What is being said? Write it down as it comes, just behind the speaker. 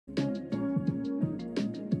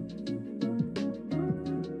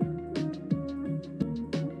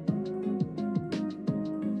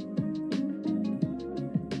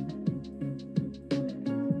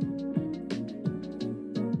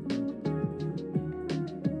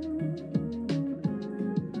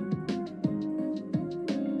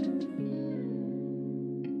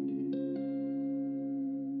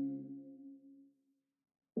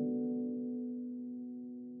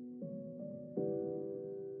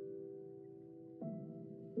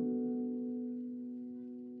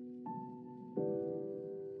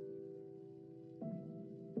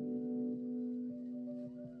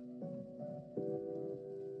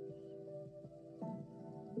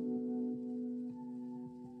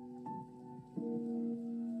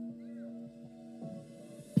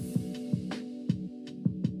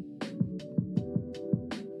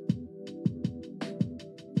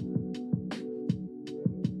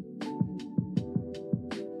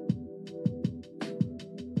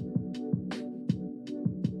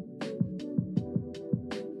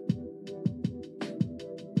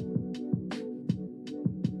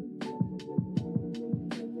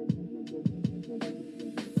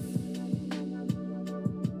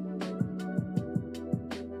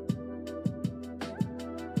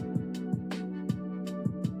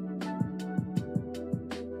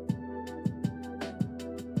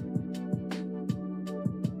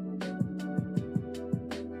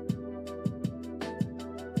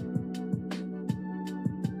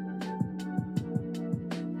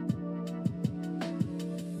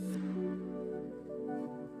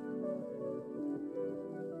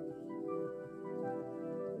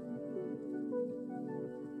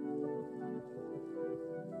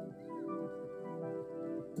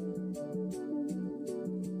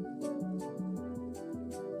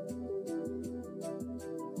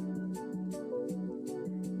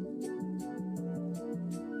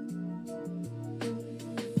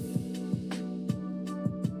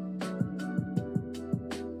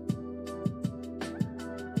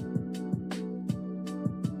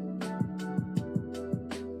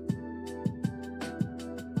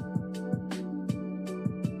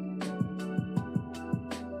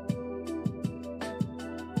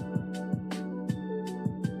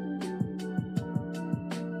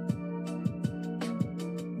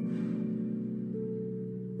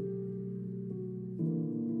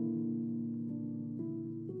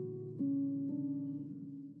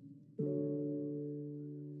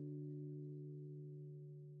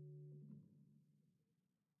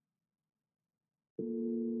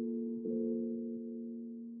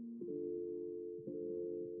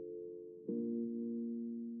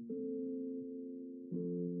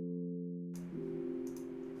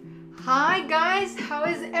Hi guys, how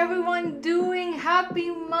is everyone doing? Happy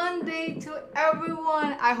Monday to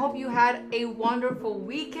everyone. I hope you had a wonderful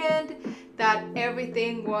weekend, that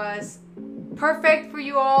everything was perfect for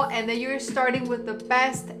you all, and that you're starting with the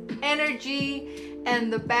best energy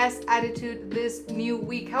and the best attitude this new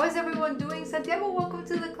week. How is everyone doing? Santiago, welcome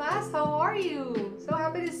to the class. How are you? So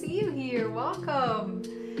happy to see you here. Welcome.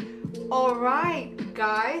 All right,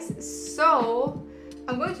 guys. So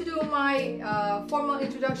I'm going to do my formal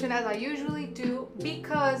introduction as I usually do,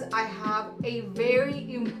 because I have a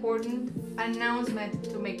very important announcement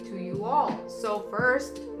to make to you all. So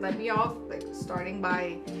first, let me off starting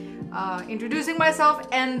by introducing myself,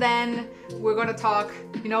 and then we're gonna talk,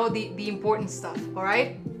 the important stuff. All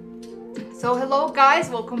right. So hello guys,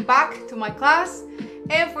 welcome back to my class.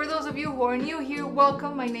 And for those of you who are new here,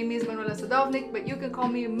 welcome. My name is Manuela Sadovnik, but you can call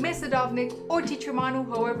me Miss Sadovnik or Teacher Manu,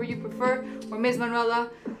 however you prefer, or Miss Manuela.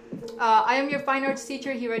 I am your fine arts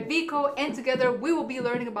teacher here at Veeko, and together we will be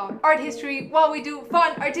learning about art history while we do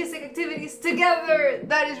fun artistic activities together.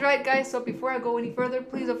 That is right, guys. So before I go any further,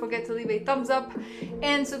 please don't forget to leave a thumbs up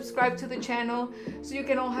and subscribe to the channel so you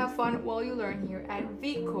can all have fun while you learn here at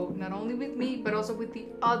Veeko. Not only with me, but also with the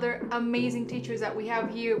other amazing teachers that we have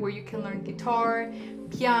here, where you can learn guitar,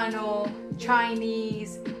 piano,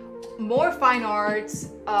 Chinese, more fine arts,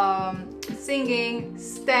 singing,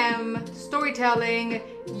 STEM, storytelling,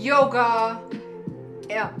 yoga,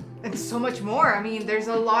 yeah, and so much more. I mean, there's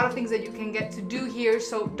a lot of things that you can get to do here,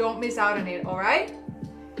 so don't miss out on it, all right?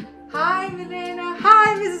 Hi, Milena.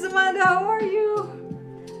 Hi, Mrs. Amanda. How are you?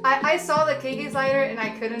 I saw the KK slider and I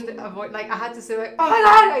couldn't avoid, I had to say oh my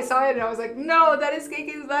God, I saw it and I was like, no, that is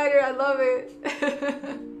KK slider. I love it.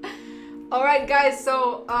 All right, guys.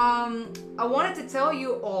 So I wanted to tell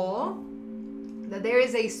you all that there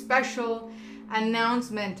is a special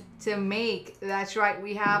announcement to make. That's right,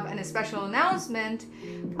 we have a special announcement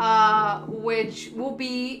which will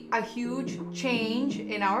be a huge change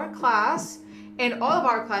in our class and all of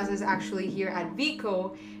our classes actually here at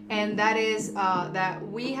Veeko, and that is that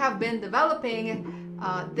we have been developing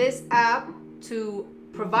this app to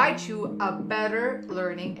provide you a better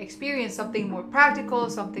learning experience, something more practical,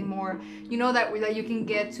 something more, that you can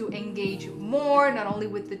get to engage more, not only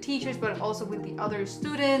with the teachers, but also with the other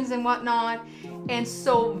students and whatnot. And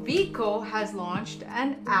so Veeko has launched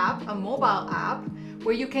an app, a mobile app,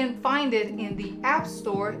 where you can find it in the App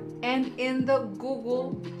Store and in the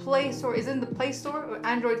Google Play Store. Is it in the Play Store or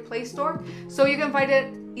Android Play Store? So you can find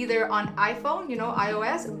it either on iPhone,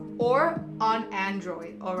 iOS, or on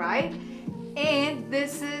Android, all right? And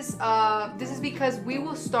this is because we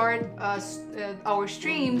will start our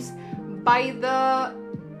streams by the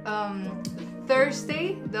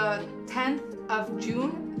Thursday, the 10th of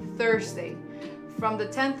June, Thursday. From the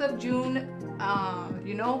 10th of June,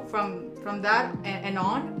 from that and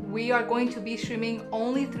on, we are going to be streaming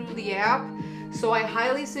only through the app. So I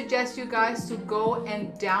highly suggest you guys to go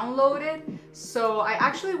and download it. So I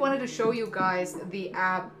actually wanted to show you guys the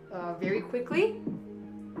app very quickly.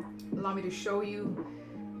 Allow me to show you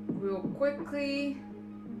real quickly.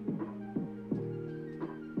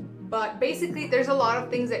 But basically, there's a lot of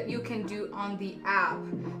things that you can do on the app.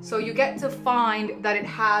 So you get to find that it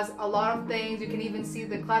has a lot of things. You can even see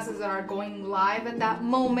the classes that are going live at that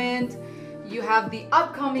moment. You have the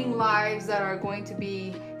upcoming lives that are going to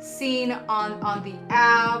be seen on the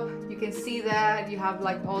app. You can see that. You have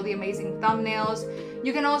all the amazing thumbnails.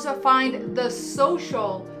 You can also find the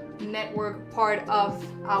social network part of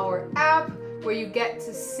our app, where you get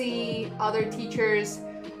to see other teachers,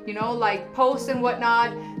 posts and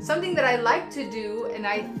whatnot. Something that I like to do, and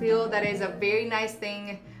I feel that is a very nice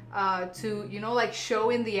thing to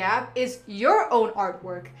show in the app, is your own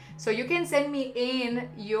artwork. So you can send me in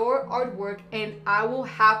your artwork and I will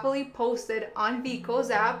happily post it on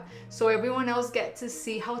Veeko's app, so everyone else gets to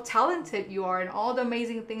see how talented you are and all the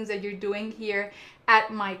amazing things that you're doing here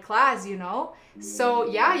at my class, So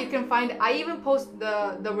yeah, you can find, I even post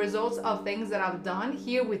the results of things that I've done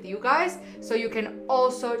here with you guys, so you can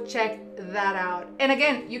also check that out. And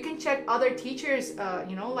again, you can check other teachers,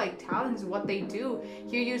 talents, what they do.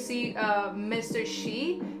 Here you see Mr.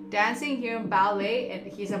 Shi dancing here in ballet, and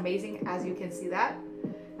he's amazing, as you can see that.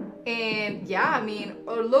 And yeah, I mean,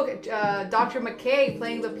 or look at Dr. McKay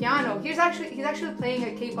playing the piano. He's actually playing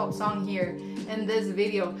a K-pop song here in this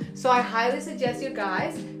video. So I highly suggest you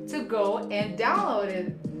guys to go and download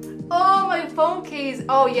it. Oh, my phone case.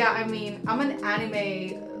 Oh yeah, I mean, I'm an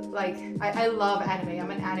anime, I love anime.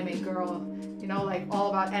 I'm an anime girl, all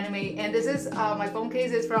about anime. And this is, my phone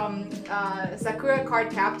case is from Sakura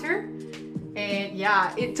Card Captor. And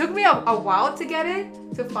yeah, it took me a while to get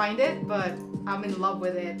it, to find it, but I'm in love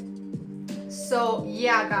with it. So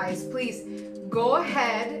yeah, guys, please go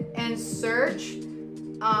ahead and search.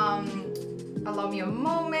 Allow me a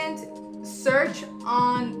moment. Search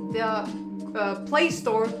on the Play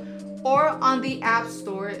Store or on the App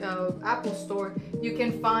Store, Apple Store. You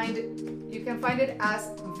can find it as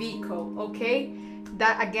Veeko. Okay,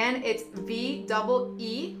 that again, it's Veeko,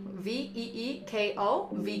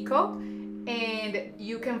 Veeko. And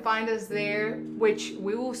you can find us there, which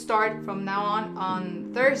we will start from now on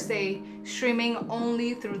Thursday, streaming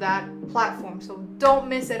only through that platform. So don't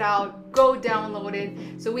miss it out. Go download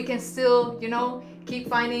it so we can still, you know,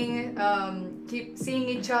 keep seeing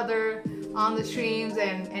each other on the streams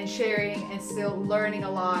and sharing and still learning a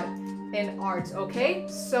lot in arts. Okay,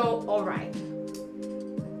 so all right,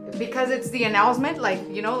 because it's the announcement, like,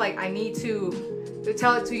 you know, like I need to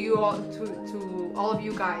tell it to you all, to all of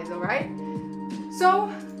you guys. All right,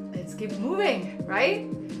 so let's keep moving, right?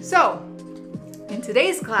 So in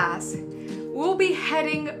today's class, we'll be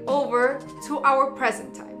heading over to our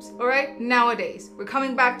present times. All right, nowadays. We're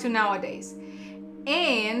coming back to nowadays.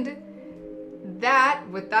 And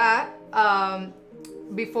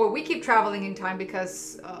before we keep traveling in time,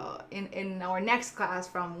 because in our next class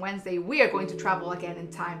from Wednesday, we are going to travel again in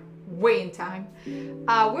time, way in time.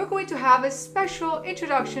 We're going to have a special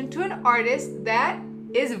introduction to an artist that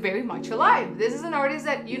is very much alive. This is an artist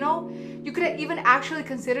that, you know, you could even actually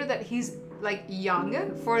consider that he's like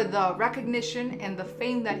young for the recognition and the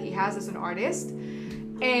fame that he has as an artist.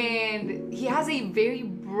 And he has a very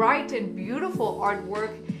bright and beautiful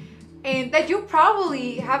artwork, and that you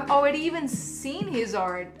probably have already even seen his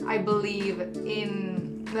art, I believe,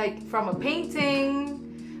 in like from a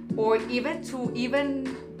painting or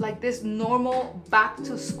even like this normal back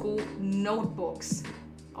to school notebooks.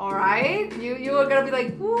 All right, you are gonna be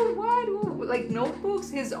like, ooh, what? Ooh, like notebooks?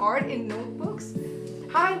 His art in notebooks?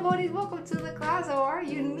 Hi, Boris, welcome to the class. How are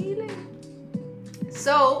you, Neely?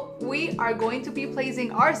 So we are going to be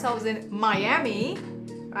placing ourselves in Miami,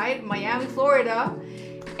 right? Miami, Florida,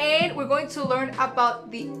 and we're going to learn about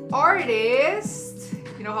the artist.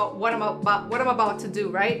 You know what I'm about to do,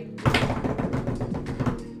 right?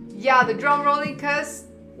 Yeah, the drum rolling, cause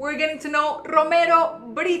we're getting to know Romero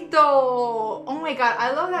Britto. Oh my God,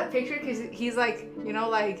 I love that picture because he's like, you know,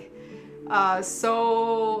 like,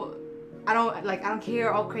 so I don't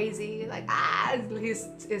care, all crazy, like he's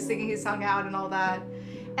singing his song out and all that.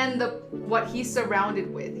 And what he's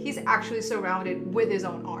surrounded with, he's actually surrounded with his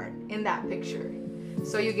own art in that picture.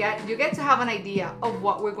 So you get to have an idea of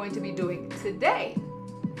what we're going to be doing today.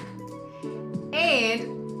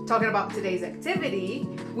 And talking about today's activity,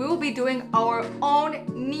 we will be doing our own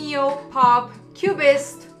neo-pop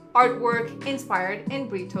cubist artwork inspired in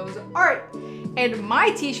Britto's art. And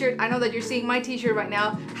my t-shirt, I know that you're seeing my t-shirt right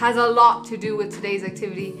now, has a lot to do with today's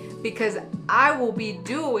activity because I will be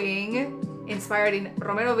doing, inspired in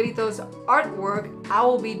Romero Britto's artwork, I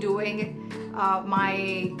will be doing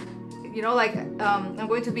my, you know, like I'm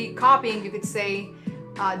going to be copying, you could say,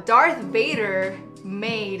 Darth Vader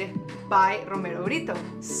made by Romero Britto.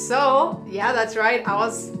 So yeah, that's right. I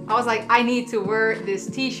was like, I need to wear this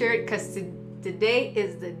t-shirt because today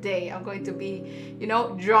is the day I'm going to be, you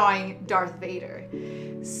know, drawing Darth Vader.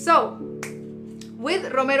 So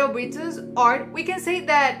with Romero Britto's art, we can say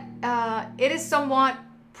that it is somewhat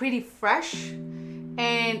pretty fresh,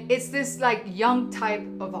 and it's this like young type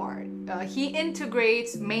of art. He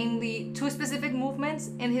integrates mainly two specific movements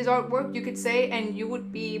in his artwork, you could say, and you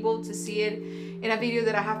would be able to see it in a video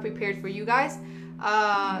that I have prepared for you guys.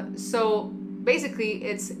 So basically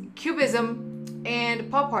it's Cubism and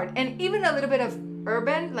pop art, and even a little bit of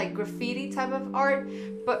urban, like graffiti type of art,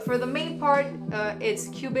 but for the main part, it's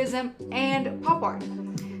Cubism and pop art.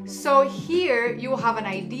 So here you will have an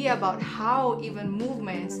idea about how even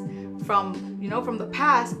movements from, you know, from the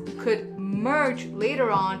past could merge later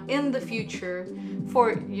on in the future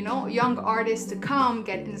for, you know, young artists to come,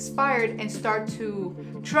 get inspired, and start to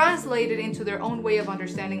translate it into their own way of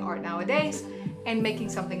understanding art nowadays and making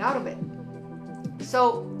something out of it.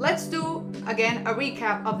 So let's do again a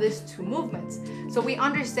recap of these two movements so we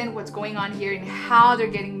understand what's going on here and how they're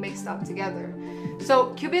getting mixed up together.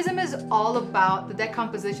 So Cubism is all about the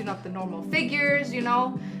decomposition of the normal figures, you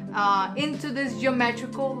know, into this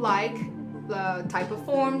geometrical like type of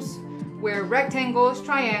forms where rectangles,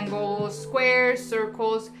 triangles, squares,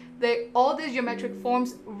 circles, all these geometric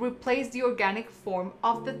forms replace the organic form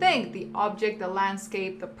of the thing, the object, the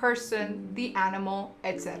landscape, the person, the animal,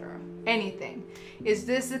 etc. Anything. Is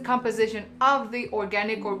this the composition of the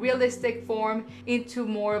organic or realistic form into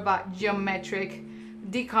more of a geometric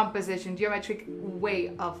decomposition, geometric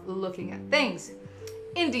way of looking at things?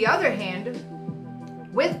 In the other hand,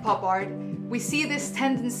 with pop art, we see this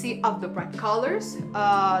tendency of the bright colors,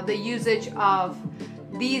 the usage of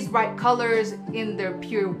these bright colors in their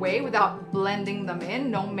pure way without blending them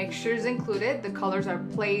in, no mixtures included. The colors are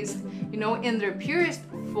placed, you know, in their purest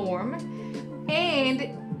form,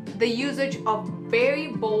 and the usage of very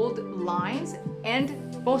bold lines,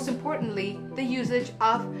 and most importantly, the usage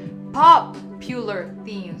of popular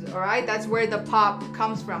themes. All right, that's where the pop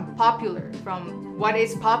comes from, popular, from what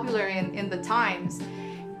is popular in the times,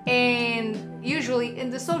 and usually in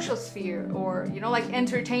the social sphere, or you know, like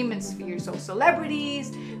entertainment sphere. So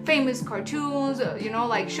celebrities, famous cartoons, you know,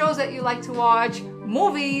 like shows that you like to watch,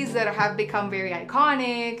 movies that have become very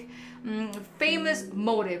iconic, famous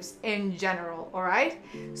motives in general. All right,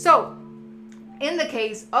 so in the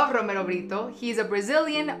case of Romero Britto, he's a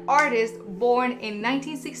Brazilian artist born in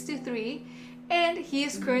 1963, and he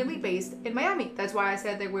is currently based in Miami. That's why I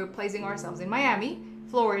said that we're placing ourselves in Miami,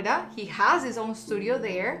 Florida. He has his own studio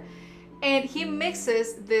there, and he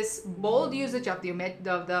mixes this bold usage of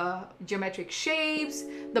the geometric shapes,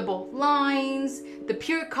 the bold lines, the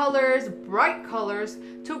pure colors, bright colors,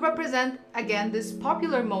 to represent, again, these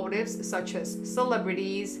popular motives such as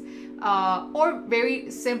celebrities, or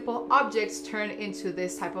very simple objects turned into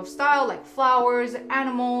this type of style, like flowers,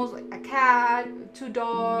 animals, like a cat, two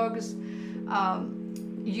dogs,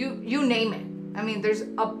 you name it. I mean, there's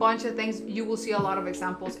a bunch of things. You will see a lot of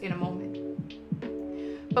examples in a moment.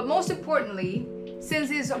 But most importantly, since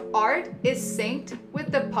his art is synced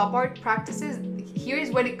with the pop art practices, here is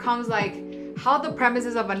when it comes like how the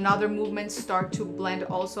premises of another movement start to blend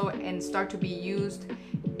also and start to be used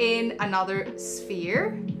in another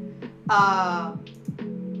sphere.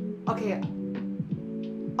 Okay.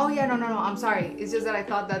 Oh yeah, no, I'm sorry. It's just that I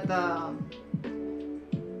thought that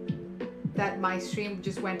that my stream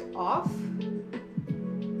just went off.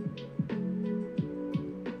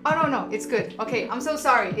 Oh no, it's good. Okay, I'm so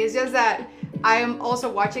sorry. It's just that I am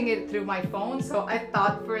also watching it through my phone, so I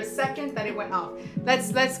thought for a second that it went off.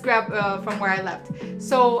 Let's grab from where I left.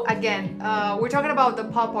 So again, we're talking about the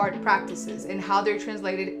pop art practices and how they're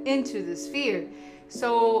translated into the sphere.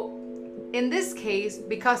 So in this case,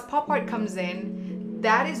 because pop art comes in,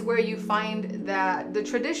 that is where you find that the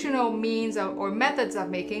traditional means of, or methods of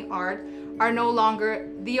making art are no longer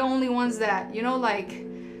the only ones that, you know, like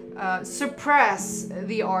suppress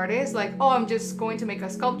the artist. Like, oh, I'm just going to make a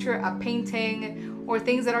sculpture, a painting, or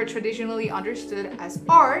things that are traditionally understood as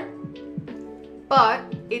art, but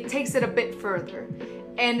it takes it a bit further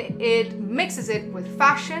and it mixes it with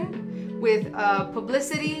fashion, with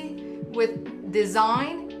publicity, with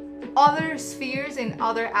design, other spheres and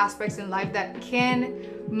other aspects in life that can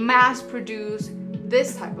mass produce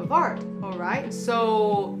this type of art. All right,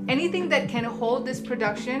 so anything that can hold this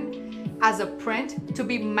production as a print to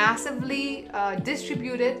be massively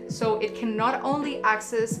distributed, so it can not only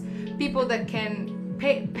access people that can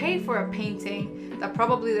pay for a painting, that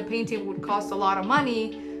probably the painting would cost a lot of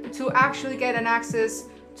money, to actually get an access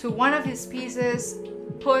to one of his pieces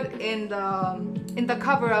put in the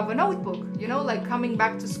cover of a notebook, you know, like coming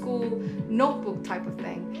back to school notebook type of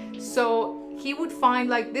thing. So he would find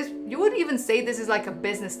like this, you would even say this is like a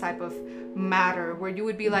business type of matter, where you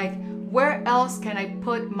would be like, where else can I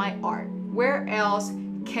put my art? Where else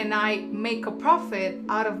can I make a profit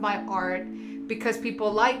out of my art because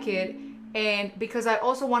people like it, and because I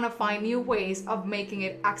also want to find new ways of making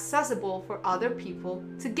it accessible for other people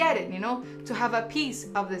to get it, you know, to have a piece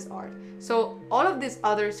of this art. So all of these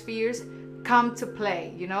other spheres come to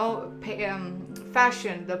play, you know,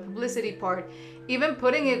 fashion, the publicity part, even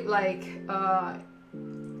putting it like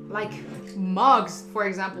mugs, for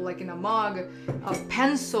example, like in a mug,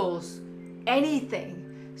 pencils,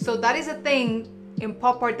 anything. So that is a thing in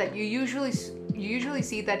pop art that you usually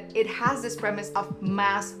see, that it has this premise of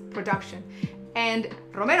mass production. And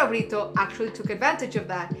Romero Britto actually took advantage of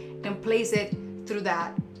that and placed it through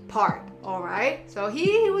that part. All right, so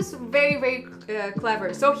he was very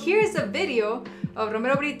clever. So here's a video of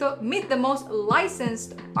Romero Britto meet the most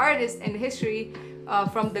licensed artist in history,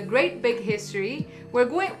 from the great big history, where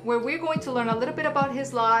we're going to learn a little bit about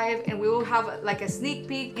his life, and we will have like a sneak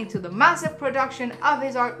peek into the massive production of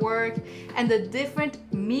his artwork and the different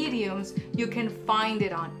mediums you can find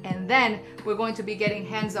it on. And then we're going to be getting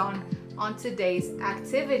hands-on on today's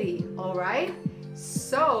activity. All right,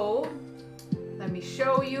 so let me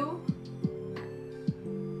show you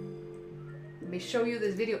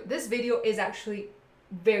this video. This video is actually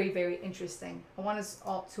very interesting. I want us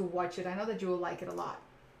all to watch it. I know that you will like it a lot.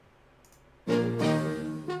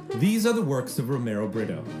 These are the works of Romero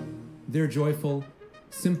Britto. They're joyful,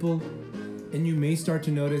 simple, and you may start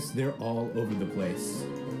to notice they're all over the place.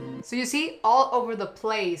 So you see, all over the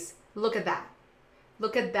place. Look at that.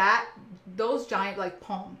 Look at that. Those giant like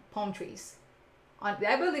palm trees. I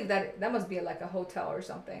believe that must be like a hotel or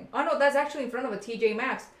something. Oh no, that's actually in front of a TJ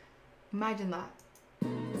Maxx. Imagine that.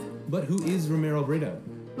 But who is Romero Britto?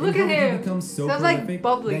 Look and at how did him. He become so Sounds prolific like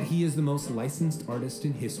bubbly. that he is the most licensed artist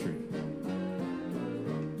in history.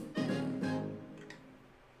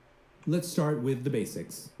 Let's start with the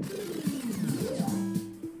basics.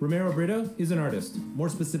 Romero Britto is an artist, more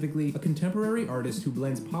specifically, a contemporary artist who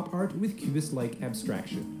blends pop art with cubist-like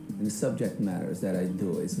abstraction. And the subject matters that I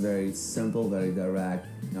do. It's very simple, very direct.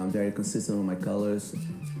 I'm very consistent with my colors.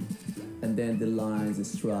 And then the lines, the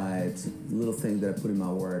stripes, little things that I put in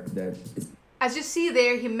my work that is... As you see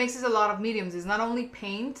there, he mixes a lot of mediums. It's not only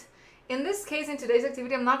paint. In this case, in today's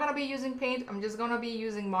activity, I'm not going to be using paint. I'm just going to be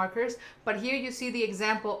using markers. But here you see the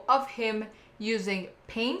example of him using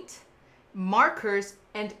paint, markers,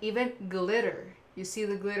 and even glitter. You see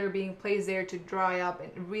the glitter being placed there to dry up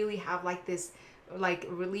and really have like this like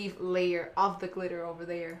relief layer of the glitter over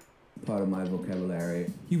there. Part of my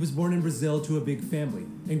vocabulary. He was born in Brazil to a big family,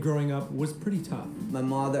 and growing up was pretty tough. My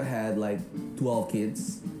mother had like 12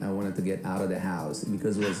 kids. I wanted to get out of the house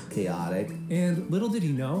because it was chaotic. And little did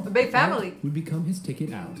he know, A big family. art would become his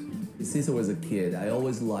ticket out. Since I was a kid, I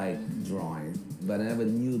always liked drawing, but I never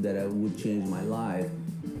knew that I would change my life.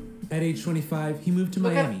 At age 25, he moved to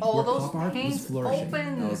Look Miami, at all where those pop art was paints flourishing.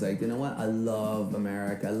 open. I was like, you know what? I love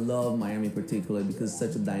America. I love Miami in particular because it's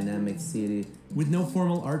such a dynamic city. With no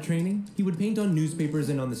formal art training, he would paint on newspapers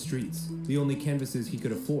and on the streets, the only canvases he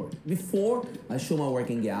could afford. Before I show my work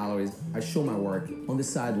in galleries, I show my work on the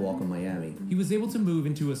sidewalk in Miami. He was able to move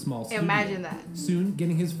into a small studio. Imagine that. Soon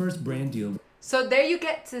getting his first brand deal. So there you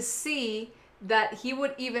get to see that he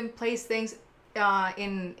would even place things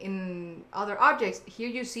in other objects. Here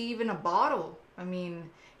you see even a bottle. I mean,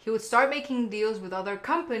 he would start making deals with other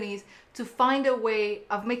companies to find a way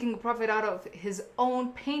of making a profit out of his own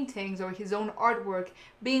paintings or his own artwork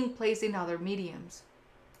being placed in other mediums.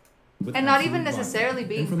 And not even necessarily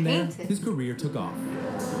being and from painted. There, his career took off.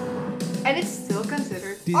 And it's still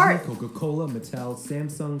considered Disney, art. Coca-Cola, Mattel,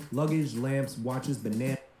 Samsung, luggage, lamps, watches,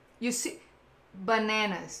 bananas. You see,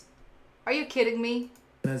 bananas. Are you kidding me?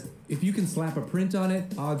 If you can slap a print on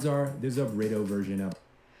it, odds are there's a Britto version of it.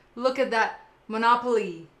 Look at that.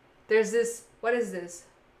 Monopoly. There's this, what is this?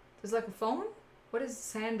 There's like a phone? What is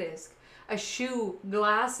SanDisk? A shoe,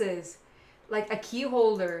 glasses, like a key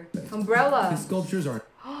holder, umbrella. His sculptures are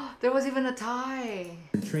There was even a tie.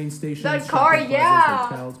 train stations, That car, shopping plazas, yeah.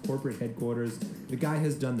 hotels, corporate headquarters. The guy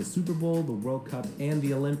has done the Super Bowl, the World Cup, and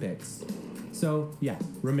the Olympics. So yeah,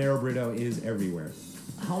 Romero Britto is everywhere.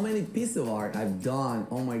 How many pieces of art I've done?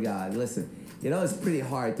 Oh my God, listen. You know, it's pretty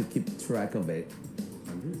hard to keep track of it.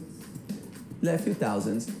 Like a few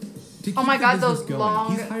thousands. To keep Oh my the God, business those going,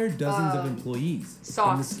 long, he's hired dozens of employees.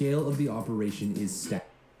 socks. And the scale of the operation is staggering.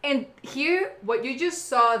 And here, what you just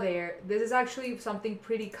saw there, this is actually something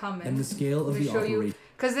pretty common. And the scale of Let me the show you. operation.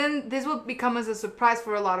 Because then this will become as a surprise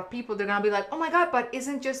for a lot of people. They're gonna be like, oh my God, but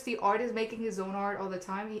isn't just the artist making his own art all the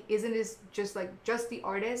time? Isn't this just the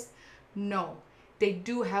artist? No, they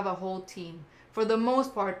do have a whole team. For the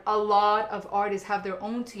most part, a lot of artists have their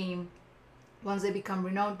own team. Once they become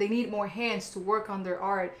renowned, they need more hands to work on their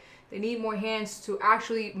art. They need more hands to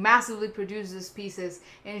actually massively produce these pieces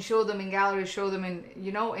and show them in galleries, show them in,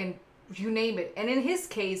 you know, and you name it. And in his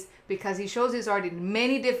case, because he shows his art in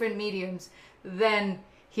many different mediums, then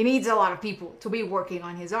he needs a lot of people to be working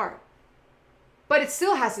on his art. But it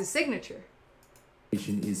still has his signature.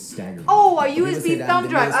 Is staggering. Oh, a I'm gonna say USB that thumb I'm the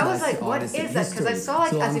drive. most I was like, licensed what artist in is that? Because I history. saw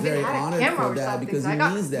like So as I'm if it very had a honored camera for or that something. because So I it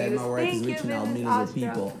got means that my confused. work is Thank you, reaching out Mrs. millions of Astra.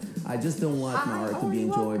 people. I just don't want my art to be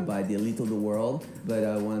enjoyed by the elite of the world, but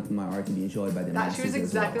I want my art to be enjoyed by the That masses she was as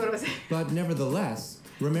exactly well. what I was saying. But nevertheless,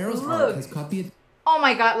 Romero's Look. art has caught the Oh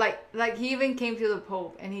my God, like he even came to the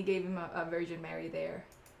Pope and he gave him a Virgin Mary there.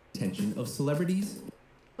 attention of celebrities.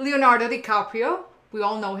 Leonardo DiCaprio, we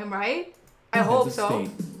all know him, right? I and hope heads so. of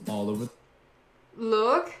state all over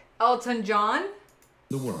Look, Elton John,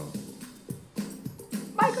 the world.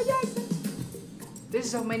 Michael Jackson. There's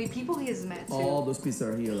so many people he has met too. All those pieces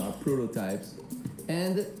are here are prototypes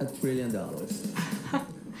and $1 trillion.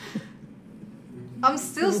 I'm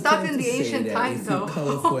still People stuck tend in the to say ancient that times if you're though.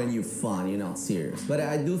 colorful and you're fun, you're not serious. But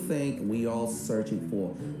I do think we are all searching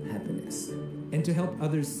for happiness. And to help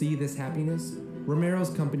others see this happiness, Romero's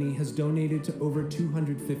company has donated to over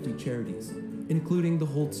 250 charities, including the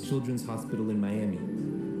Holtz Children's Hospital in Miami.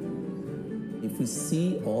 If we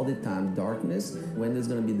see all the time darkness, when there's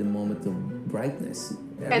going to be the moment of brightness?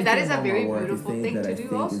 And that is a Everything about very my work beautiful is thing that to I do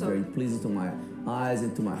think is also. very pleasing to my eyes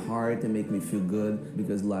and to my heart and make me feel good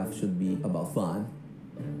because life should be about fun.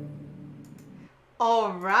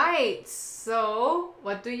 All right, so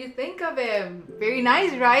what do you think of him? Very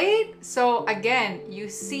nice, right? So again, you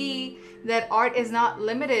see that art is not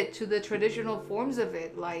limited to the traditional forms of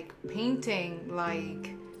it, like painting,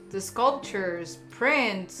 like the sculptures,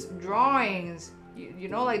 prints, drawings, you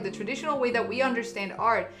know, like the traditional way that we understand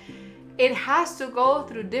art. It has to go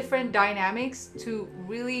through different dynamics to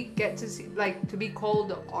really get to see, like, to be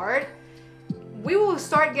called art. We will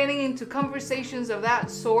start getting into conversations of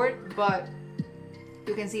that sort, but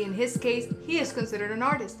you can see in his case, he is considered an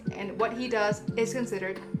artist, and what he does is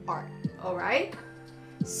considered art. All right?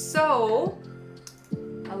 So,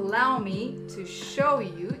 allow me to show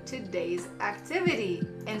you today's activity.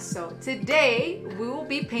 And so, today we will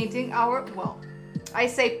be painting our, well, I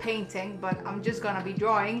say painting, but I'm just gonna be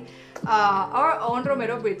drawing our own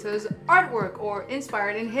Romero Britto's artwork, or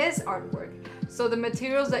inspired in his artwork. So the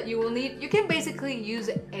materials that you will need, you can basically use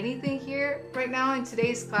anything here right now in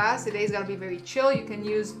today's class. Today's gonna be very chill. You can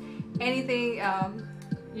use anything.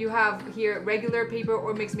 You have here regular paper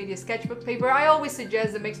or mixed media sketchbook paper. I always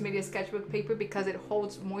suggest the mixed media sketchbook paper because it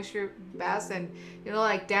holds moisture best, and you know,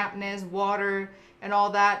 like dampness, water, and all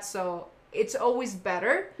that. So it's always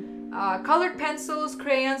better. Colored pencils,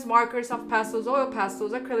 crayons, markers, soft pastels, oil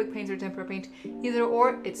pastels, acrylic paints, or tempera paint. Either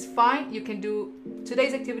or, it's fine. You can do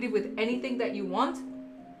today's activity with anything that you want.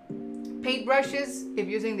 Paint brushes, if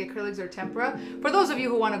using the acrylics or tempera. For those of you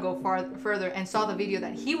who want to go further and saw the video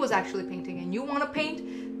that he was actually painting and you want to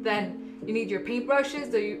paint, then you need your paint brushes,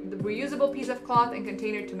 the reusable piece of cloth and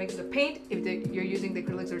container to mix the paint if you're using the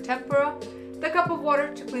acrylics or tempera. The cup of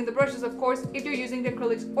water to clean the brushes, of course, if you're using the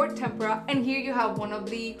acrylics or tempera. And here you have one of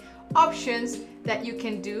the options that you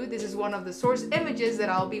can do. This is one of the source images that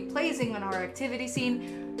I'll be placing on our activity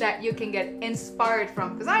scene that you can get inspired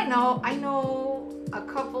from. Because I know a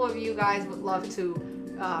couple of you guys would love to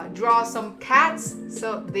draw some cats.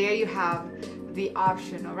 So there you have the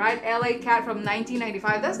option, all right? LA Cat from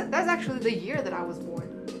 1995. That's actually the year that I was born.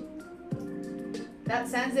 That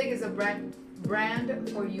Sensei is a brand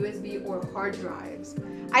for USB or hard drives.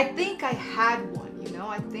 I think I had one, you know,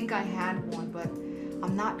 I think I had one, but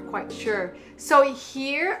I'm not quite sure. So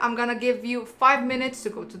here I'm gonna give you 5 minutes to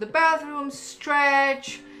go to the bathroom,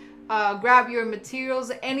 stretch, grab your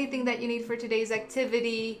materials, anything that you need for today's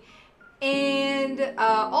activity. And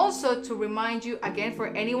also to remind you again, for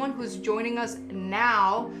anyone who's joining us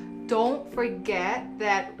now, don't forget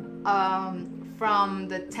that from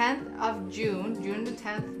the 10th of June the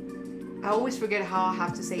 10th, I always forget how I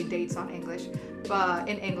have to say dates on English, but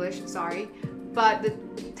in English, sorry. But the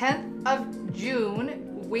 10th of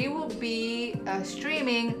June, we will be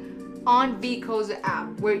streaming on Veeko's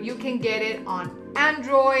app, where you can get it on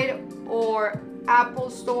Android or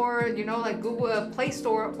Apple Store, you know, like Google Play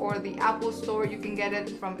Store or the Apple Store. You can get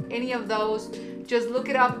it from any of those. Just look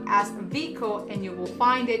it up as Veeko and you will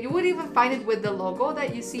find it. You would even find it with the logo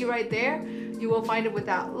that you see right there. You will find it with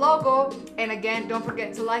that logo. And again, don't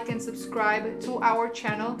forget to like and subscribe to our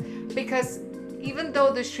channel, because even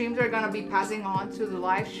though the streams are gonna be passing on to the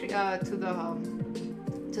live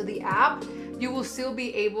to the app, you will still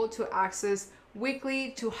be able to access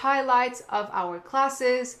weekly to highlights of our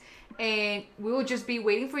classes, and we will just be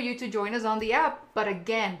waiting for you to join us on the app. But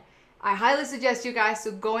again, I highly suggest you guys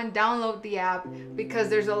to go and download the app, because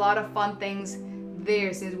there's a lot of fun things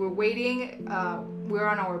there. Since we're waiting, we're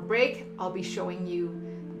on our break, I'll be showing you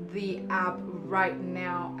the app right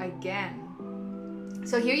now again.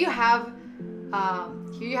 So here you have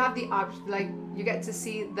the option, like you get to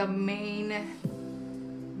see the main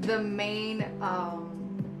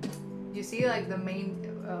you see like the main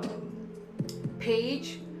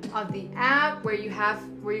page of the app, where you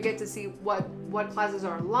get to see what classes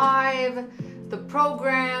are live, the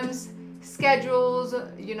programs, schedules,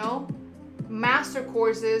 you know, master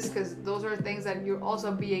courses, because those are things that you'll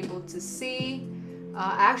also be able to see.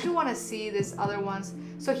 I actually want to see these other ones.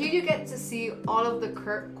 So here you get to see all of the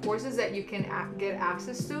courses that you can get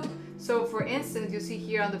access to. So for instance, you see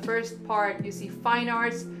here on the first part, you see fine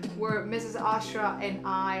arts, where Mrs. Astra and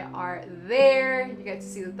I are there. You get to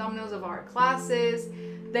see the thumbnails of our classes.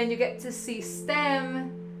 Then you get to see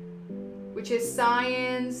STEM, which is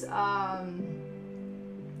science, I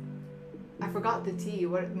forgot the T,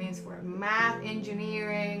 what it means for math,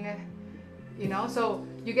 engineering, you know, so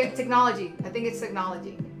you get technology. I think it's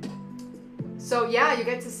technology. So yeah, you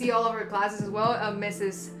get to see all of her classes as well.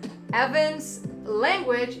 Mrs. Evans,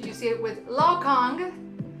 language, you see it with Lao Kong.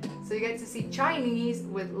 So you get to see Chinese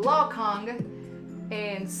with Lao Kong,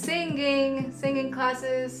 and singing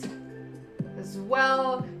classes as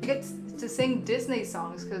well. You get to sing Disney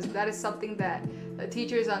songs, because that is something that the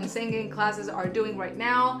teachers on singing classes are doing right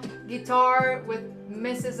now. Guitar with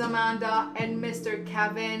Mrs. Amanda and Mr.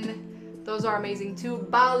 Kevin. Those are amazing too.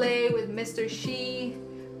 Ballet with Mr. Shi,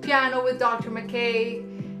 piano with Dr. McKay.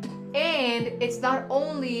 And it's not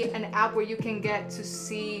only an app where you can get to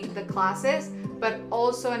see the classes, but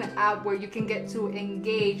also an app where you can get to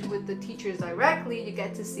engage with the teachers directly. You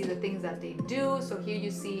get to see the things that they do. So here you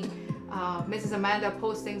see Mrs. Amanda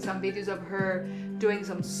posting some videos of her doing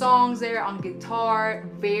some songs there on guitar.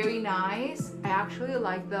 Very nice. I actually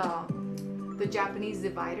like the Japanese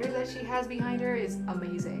divider that she has behind her. Is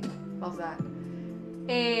amazing. Love that.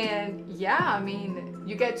 And yeah, I mean,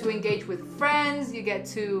 you get to engage with friends, you get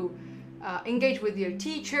to engage with your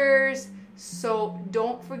teachers. So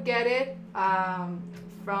don't forget it.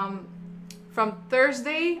 From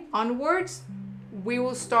Thursday onwards, we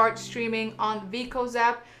will start streaming on Veeko's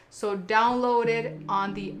app. So download it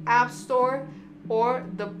on the App Store or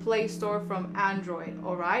the Play Store from Android.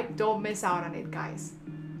 All right, don't miss out on it, guys.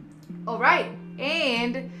 All right,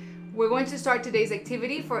 and we're going to start today's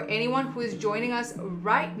activity. For anyone who is joining us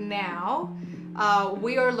right now,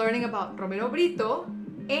 we are learning about Romero Britto,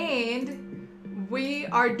 and we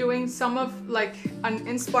are doing some of like an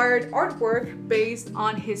inspired artwork based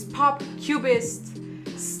on his pop-cubist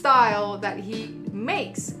style that he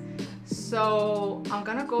makes. So I'm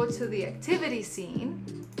gonna go to the activity scene,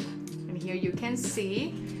 and here you can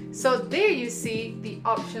see. So there you see the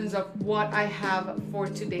options of what I have for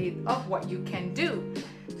today, of what you can do.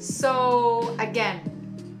 So again,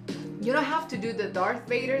 you don't have to do the Darth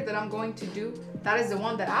Vader that I'm going to do. That is the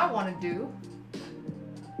one that I want to do.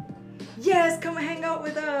 Yes, come hang out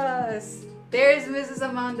with us. There's Mrs.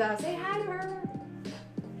 Amanda. Say hi to her.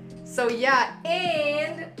 So yeah,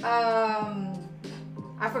 and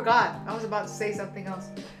I forgot. I was about to say something else.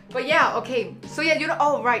 But yeah, okay. So yeah, you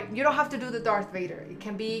don't have to do the Darth Vader. It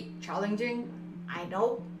can be challenging. I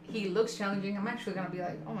know he looks challenging. I'm actually gonna be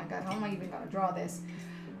like, oh my god, how am I even gonna draw this?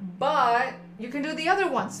 But you can do the other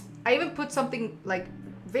ones. I even put something like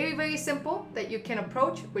very, very simple that you can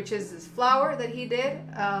approach, which is this flower that he did.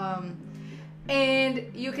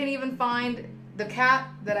 And you can even find the cat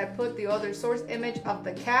that I put the other source image of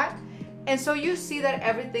the cat. And so you see that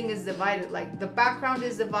everything is divided, like the background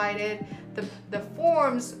is divided, the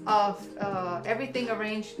forms of everything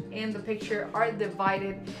arranged in the picture are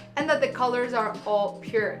divided, and that the colors are all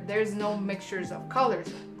pure. There's no mixtures of colors.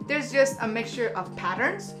 There's just a mixture of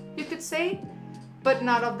patterns, you could say, but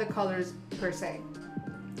not of the colors per se.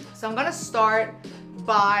 So I'm gonna start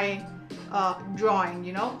by drawing,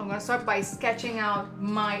 you know? I'm gonna start by sketching out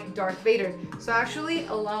my Darth Vader. So actually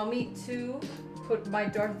allow me to put my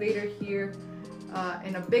Darth Vader here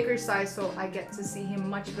in a bigger size so I get to see him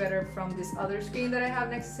much better from this other screen that I have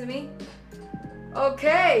next to me.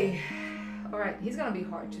 Okay, all right, he's gonna be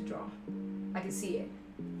hard to draw. I can see it,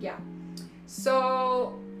 yeah.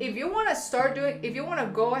 So if you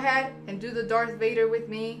wanna go ahead and do the Darth Vader with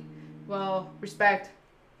me, well, respect.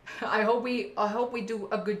 I hope we do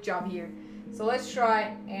a good job here. So let's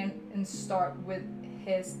try and start with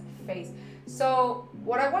his face. So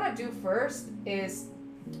what I want to do first is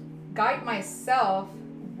guide myself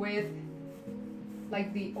with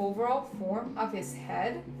like the overall form of his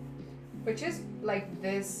head, which is like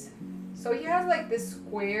this. So he has like this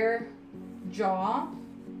square jaw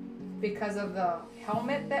because of the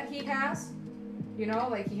helmet that he has, you know,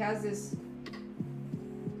 like he has this.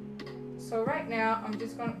 So right now I'm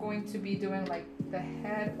just going to be doing like the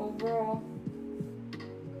head overall.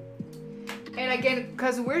 And again,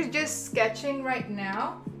 because we're just sketching right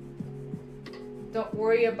now, don't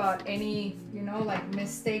worry about any, you know, like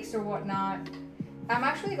mistakes or whatnot. I'm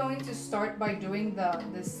actually going to start by doing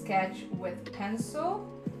the sketch with pencil.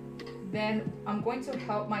 Then I'm going to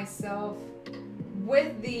help myself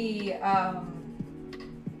with the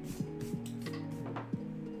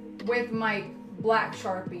with my black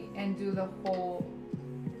Sharpie and do the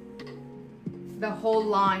whole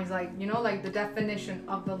lines, like, you know, like the definition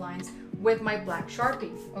of the lines with my black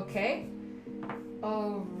Sharpie. Okay,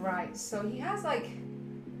 all right. So he has like,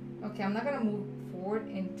 okay, I'm not gonna move forward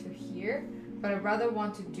into here, but I'd rather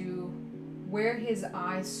want to do where his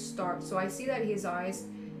eyes start. So I see that his eyes,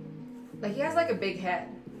 like, he has like a big head,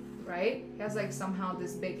 right? He has like somehow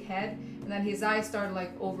this big head, and then his eyes start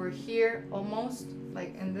like over here, almost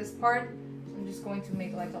like in this part. So I'm just going to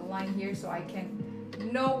make like a line here so I can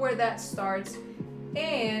know where that starts.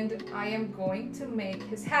 And I am going to make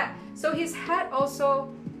his hat. So his hat also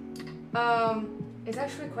is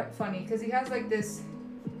actually quite funny because he has like this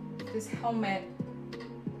helmet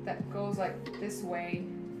that goes like this way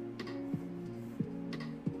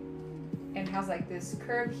and has like this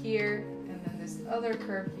curve here and then this other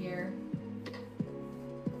curve here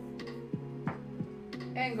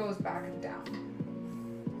and goes back and down.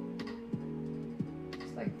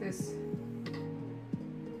 like this.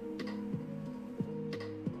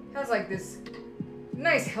 Has like this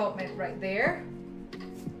nice helmet right there.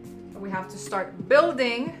 But we have to start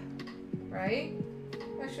building, right?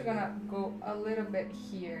 I'm actually gonna go a little bit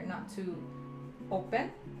here, not too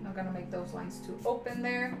open. I'm not gonna make those lines too open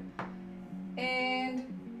there. And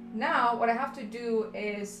now what I have to do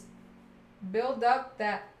is build up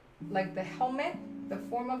that, like the helmet, the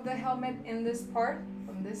form of the helmet in this part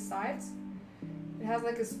from this side. It has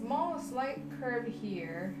like a small slight curve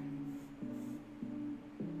here,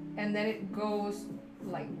 and then it goes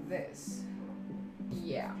like this.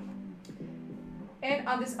 Yeah. And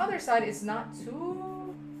on this other side, it's not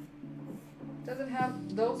too, doesn't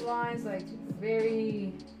have those lines like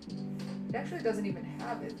very, it actually doesn't even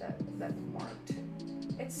have it that marked.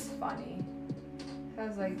 It's funny. It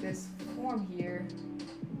has like this form here.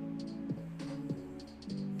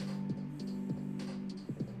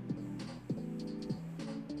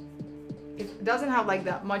 It doesn't have like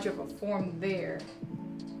that much of a form there.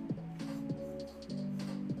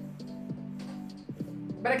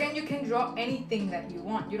 But again, you can draw anything that you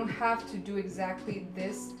want. You don't have to do exactly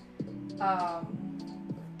this. You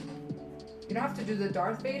don't have to do the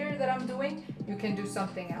Darth Vader that I'm doing. You can do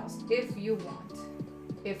something else if you want.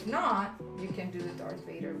 If not, you can do the Darth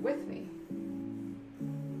Vader with me.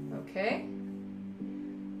 Okay?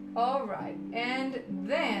 All right, and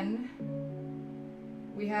then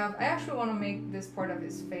we have, I actually want to make this part of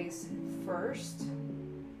his face first.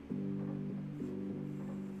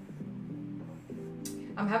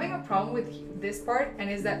 I'm having a problem with this part, and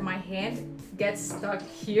is that my hand gets stuck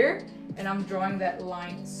here and I'm drawing that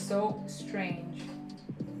line so strange.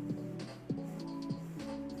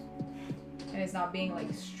 And it's not being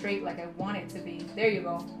like straight like I want it to be. There you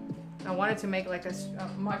go. I wanted to make like a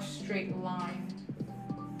much straight line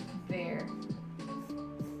there.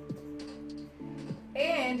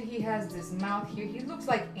 And he has this mouth here. He looks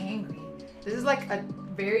like angry. This is like a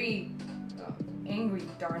very angry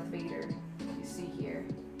Darth Vader. You see here.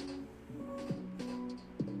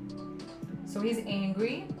 So he's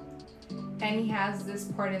angry, and he has this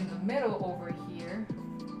part in the middle over here,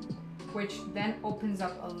 which then opens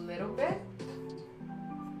up a little bit.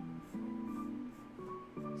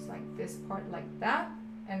 It's like this part like that,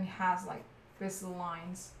 and has like this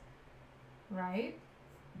lines, right?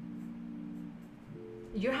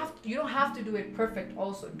 You don't have to do it perfect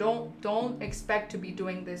also. Don't expect to be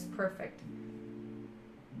doing this perfect.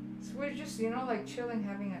 So we're just, you know, like chilling,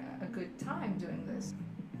 having a good time doing this.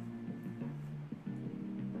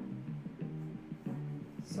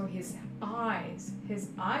 So his eyes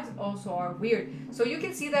also are weird. So you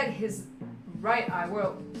can see that his right eye,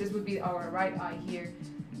 well, this would be our right eye here,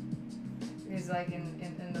 is like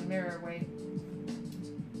in the mirror way.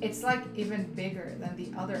 It's like even bigger than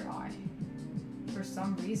the other eye. For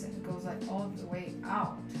some reason, it goes like all the way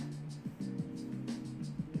out.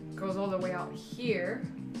 It goes all the way out here.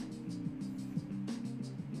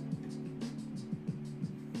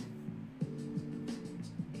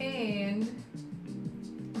 And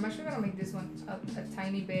I'm actually gonna make this one a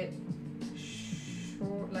tiny bit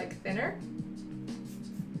short, like thinner.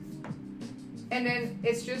 And then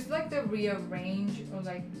it's just like the rearrange or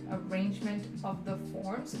like arrangement of the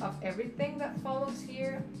forms of everything that follows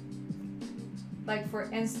here. Like for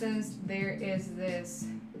instance, there is this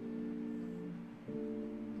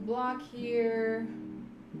block here,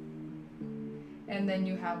 and then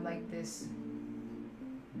you have like this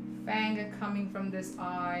fang coming from this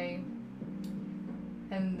eye,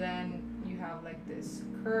 and then you have like this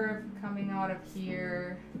curve coming out of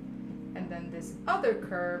here, and then this other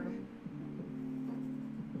curve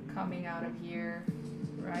coming out of here,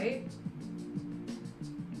 right?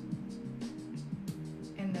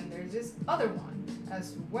 And then there's this other one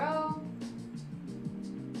as well.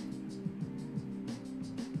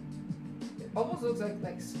 It almost looks like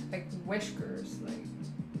whiskers, like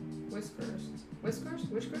whiskers.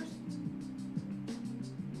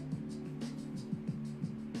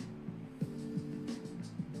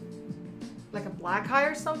 Like a black eye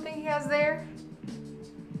or something he has there.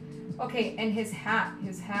 Okay, and his hat.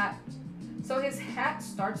 So his hat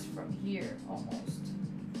starts from here almost.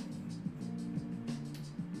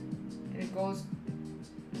 And it goes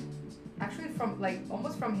actually from like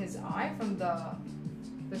almost from his eye, from the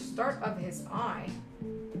start of his eye.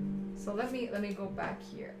 So let me go back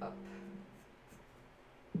here up.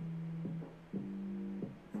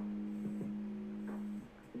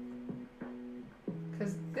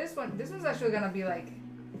 Because this one's actually gonna be like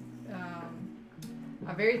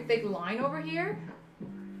a very thick line over here.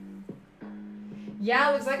 Yeah,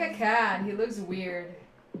 looks like a cat. He looks weird.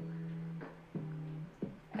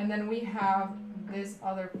 And then we have this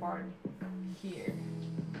other part here.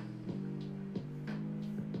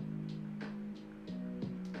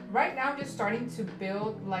 Right now I'm just starting to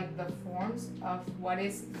build like the forms of what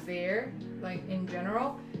is there, like in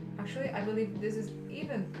general. Actually, I believe this is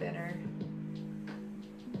even thinner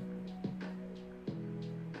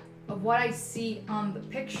of what I see on the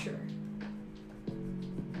picture.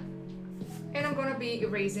 And I'm gonna be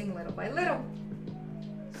erasing little by little,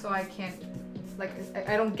 so I can't, like,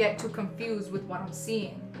 I don't get too confused with what I'm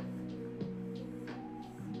seeing.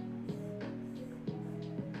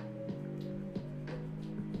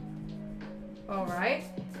 All right,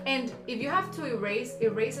 and if you have to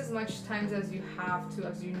erase as much times as you have to,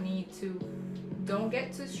 as you need to. Don't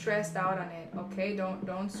get too stressed out on it, okay?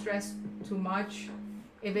 Don't stress too much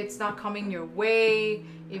if it's not coming your way,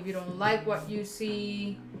 if you don't like what you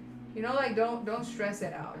see, you know, like don't stress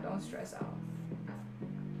it out. Don't stress out.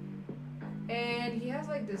 And he has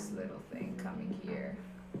like this little thing coming here,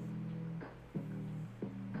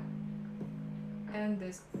 and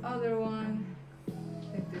this other one,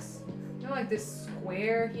 like this, you know, like this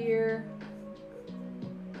square here.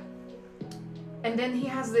 And then he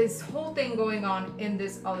has this whole thing going on in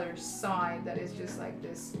this other side that is just like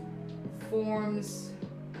this forms.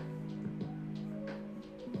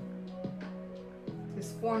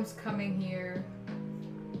 This forms coming here.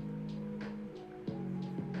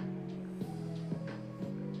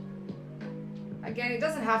 Again, it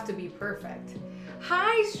doesn't have to be perfect.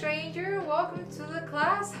 Hi, stranger. Welcome to the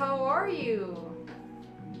class. How are you?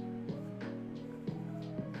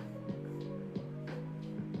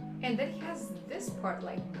 And then he has this part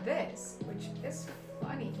like this, which is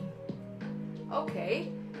funny.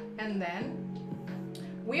 Okay, and then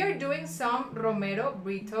we are doing some Romero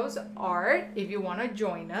Britto's art if you want to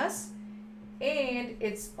join us. And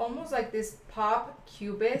it's almost like this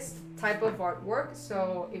pop-cubist type of artwork.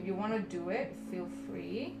 So if you want to do it, feel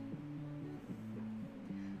free.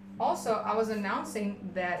 Also, I was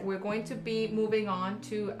announcing that we're going to be moving on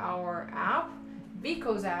to our app,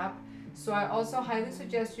 Veeko's app. So I also highly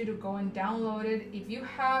suggest you to go and download it. If you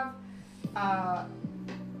have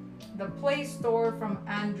the Play Store from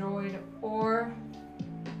Android, or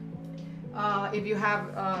if you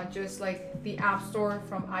have just like the App Store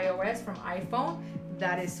from iOS, from iPhone,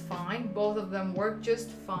 that is fine. Both of them work just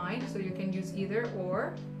fine, so you can use either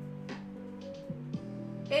or.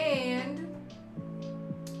 And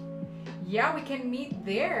yeah, we can meet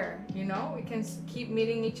there, you know, we can keep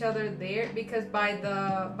meeting each other there, because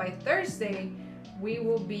by Thursday we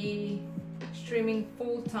will be streaming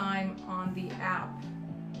full time on the app.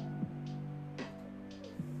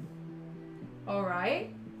 All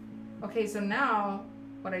right. Okay, so now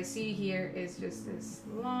what I see here is just this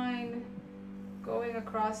line going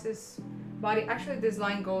across his body. Actually, this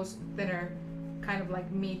line goes thinner, kind of like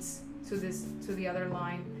meets to the other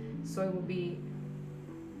line, so it will be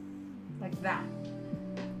like that.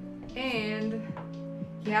 And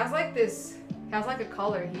he has like this, he has like a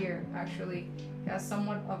color here. Actually, he has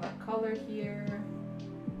somewhat of a color here.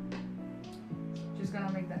 Just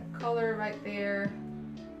gonna make that color right there,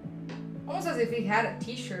 almost as if he had a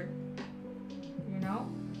t-shirt, you know.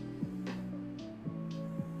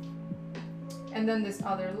 And then this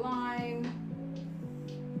other line,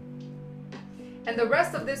 and the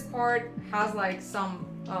rest of this part has like some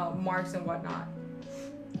marks and whatnot.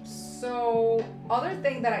 So other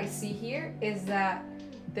thing that I see here is that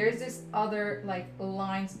there's this other like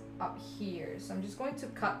lines up here. So I'm just going to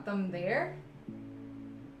cut them there,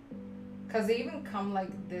 because they even come like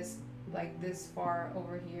this far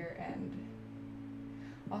over here. And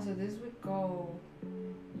also this would go,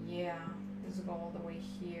 yeah, this would go all the way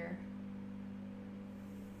here.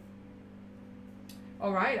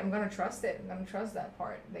 All right, I'm gonna trust it. I'm gonna trust that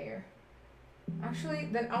part there. Actually,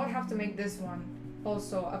 then I would have to make this one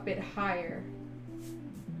also a bit higher.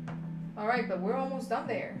 All right, but we're almost done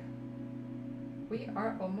there. We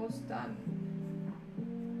are almost done.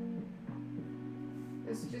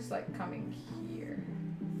 It's just like coming here.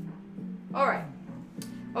 All right.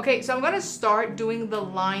 Okay, so I'm gonna start doing the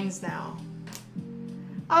lines now.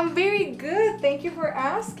 I'm very good. Thank you for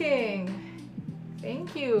asking.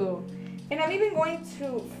 Thank you. And I'm even going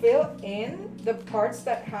to fill in the parts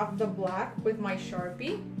that have the black with my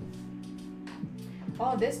Sharpie.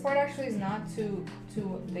 Oh, this part actually is not too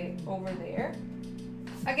over there.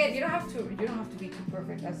 Again, you don't have to be too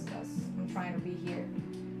perfect as I'm trying to be here.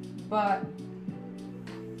 But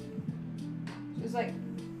just like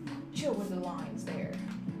chill with the lines there.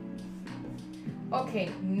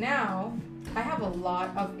 Okay, now I have a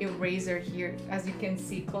lot of eraser here, as you can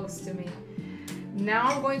see close to me. Now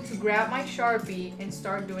I'm going to grab my Sharpie and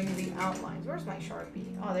start doing the outlines. Where's my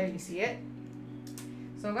Sharpie? Oh, there you see it.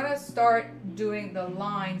 So I'm gonna start doing the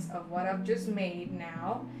lines of what I've just made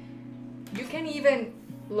now. You can even,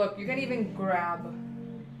 look, you can even grab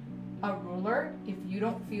a ruler if you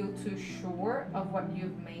don't feel too sure of what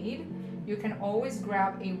you've made. You can always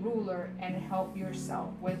grab a ruler and help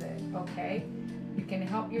yourself with it, okay? You can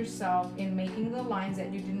help yourself in making the lines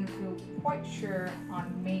that you didn't feel quite sure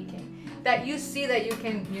on making, that you see that you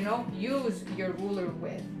can, you know, use your ruler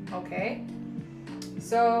with, okay?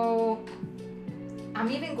 So I'm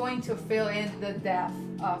even going to fill in the depth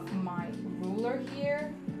of my ruler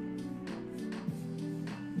here,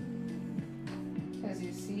 as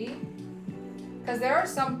you see, because there are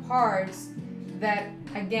some parts that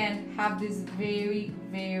again have this very,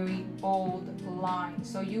 very bold line,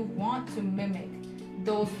 so you want to mimic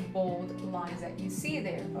those bold lines that you see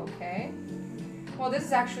there, okay? Well, this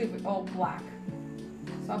is actually all black,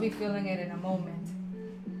 so I'll be filling it in a moment.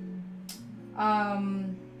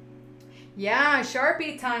 Yeah,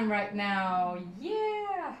 Sharpie time right now.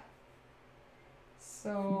 Yeah.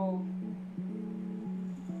 So,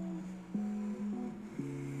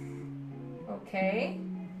 okay.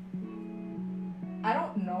 I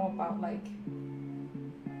don't know about like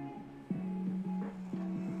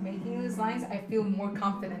making these lines. I feel more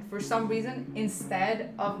confident for some reason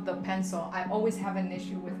instead of the pencil. I always have an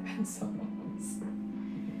issue with pencils.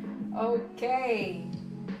 Okay.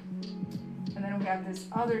 And then we have this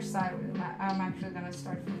other side. I'm actually gonna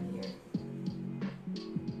start from here.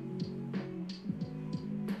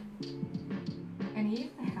 And he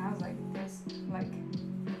even has like this, like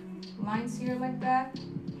lines here like that.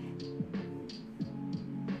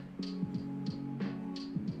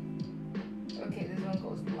 Okay, this one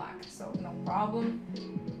goes black, so no problem.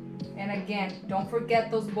 And again, don't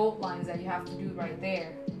forget those bold lines that you have to do right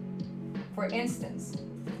there. For instance,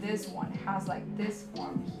 this one has like this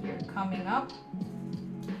form here coming up,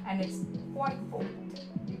 and it's quite bold,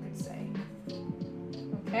 you could say.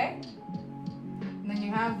 Okay? And then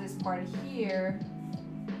you have this part here,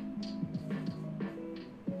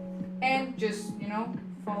 and just, you know,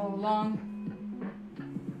 follow along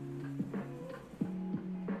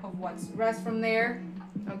of what's the rest from there.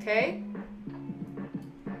 Okay?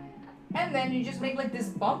 And then you just make like this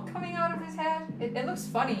bump coming out of his head. It looks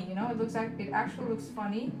funny, you know, it actually looks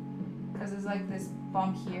funny because it's like this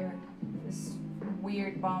bump here, this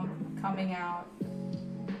weird bump coming out.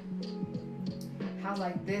 Has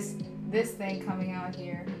like this thing coming out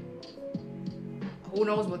here. Who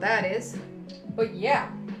knows what that is? But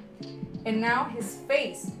yeah. And now his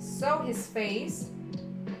face. So his face,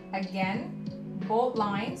 again, bold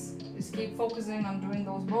lines. Just keep focusing on doing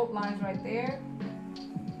those bold lines right there.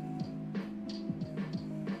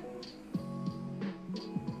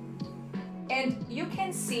 And you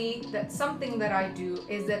can see that something that I do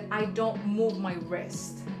is that I don't move my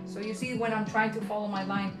wrist. So you see when I'm trying to follow my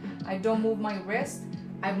line, I don't move my wrist,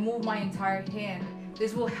 I move my entire hand.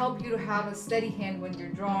 This will help you to have a steady hand when you're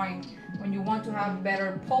drawing, when you want to have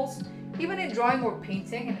better pulse. Even in drawing or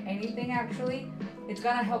painting and anything actually, it's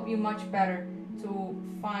gonna help you much better to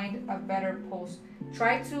find a better pulse.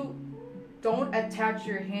 Try to don't attach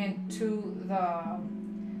your hand to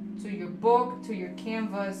your book, to your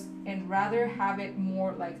canvas, and rather have it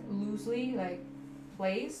more like loosely like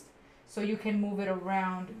placed so you can move it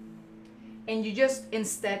around, and you just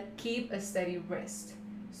instead keep a steady wrist,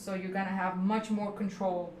 so you're gonna have much more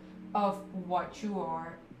control of what you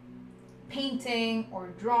are painting or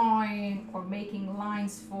drawing or making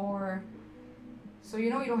lines for, so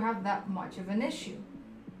you know you don't have that much of an issue.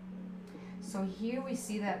 So here we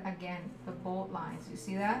see that again, the bold lines, you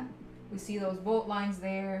see that? We see those bold lines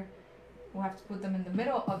there. We'll have to put them in the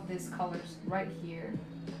middle of these colors right here.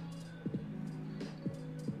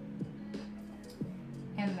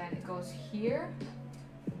 And then it goes here,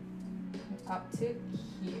 up to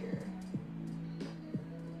here.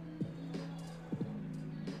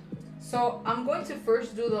 So I'm going to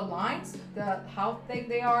first do the lines, how thick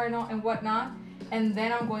they are and whatnot, and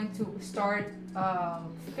then I'm going to start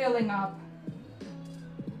filling up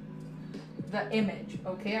the image,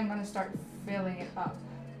 okay? I'm gonna start filling it up,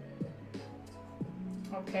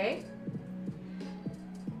 okay?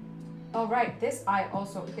 All right, this eye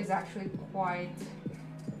also is actually quite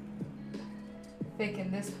thick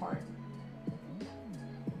in this part.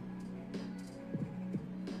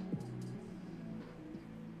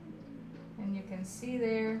 And you can see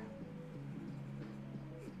there.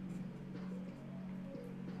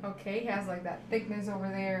 Okay, he has like that thickness over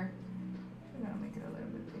there. I'm gonna make it a little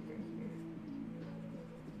bit bigger here.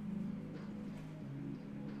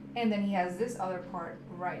 And then he has this other part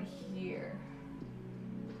right here.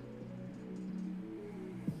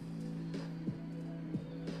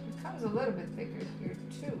 You comes a little bit thicker here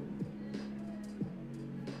too.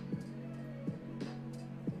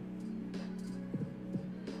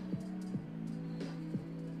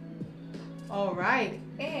 All right,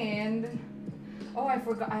 and oh, I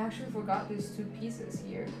actually forgot these two pieces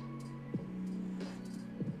here.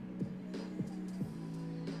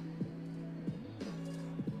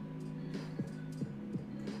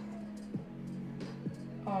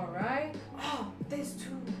 All right. Oh, these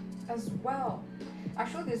two as well.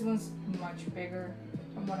 Actually, this one's much bigger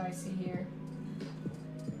from what I see here.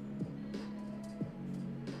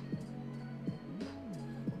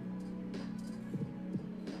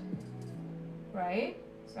 Right?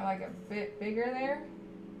 So like a bit bigger there.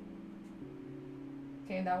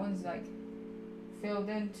 Okay, that one's like filled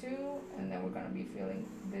in too, and then we're gonna be filling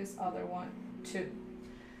this other one too.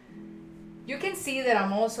 You can see that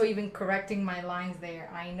I'm also even correcting my lines there.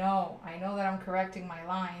 I know that I'm correcting my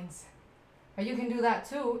lines, but you can do that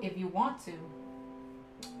too if you want to.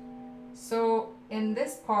 So in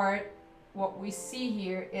this part, what we see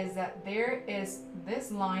here is that there is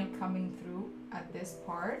this line coming through at this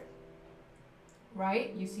part.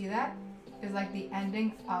 Right? You see that? It's like the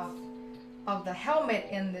ending of the helmet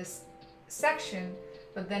in this section,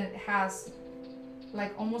 but then it has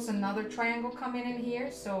like almost another triangle coming in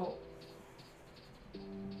here. So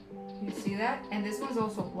you see that? And this one's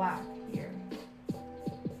also black here.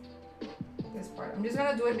 This part. I'm just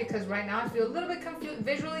gonna do it because right now I feel a little bit confused,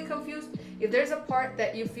 visually confused. If there's a part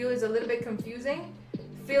that you feel is a little bit confusing,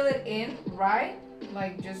 fill it in, right?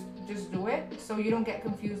 Like just do it so you don't get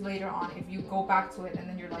confused later on if you go back to it and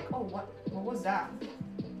then you're like, oh, what was that?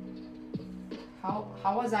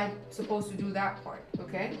 How was I supposed to do that part?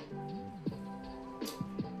 Okay.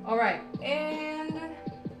 All right, and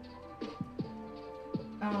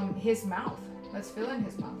his mouth. Let's fill in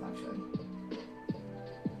his mouth actually.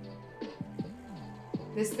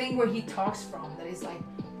 This thing where he talks from, that is like,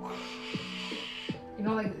 you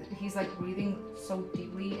know, like he's like breathing so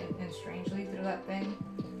deeply and strangely through that thing.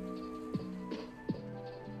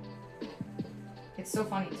 It's so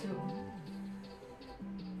funny too.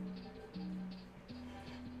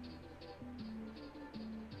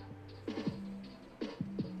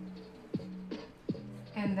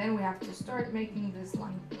 And then we have to start making this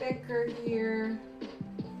line thicker here.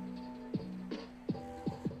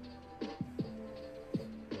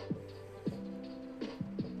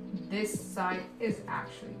 This side is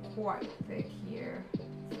actually quite thick here.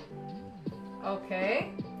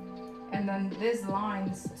 Okay. And then these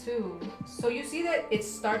lines too. So you see that it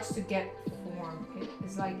starts to get form.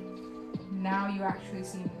 It's like now you actually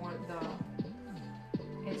see more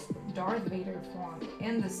it's Darth Vader form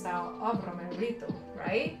in the style of Romero Britto,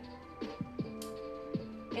 right?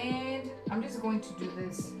 And I'm just going to do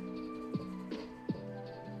this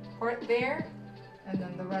part there, and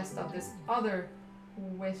then the rest of this other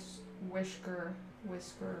whisker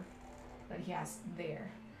that he has there.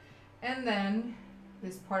 And then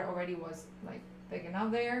this part already was like big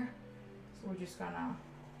enough there, so we're just gonna,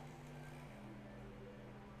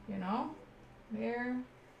 you know, there,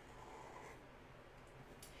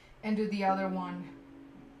 and do the other one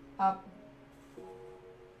up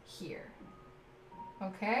here.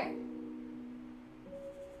 Okay.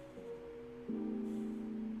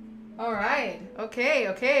 All right.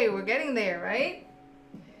 Okay, we're getting there, right?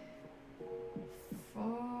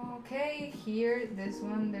 Okay, here, this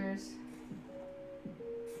one, there's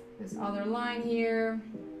this other line here.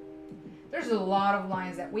 There's a lot of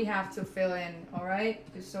lines that we have to fill in, all right?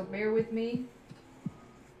 Just so bear with me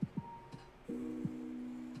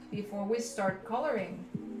before we start coloring.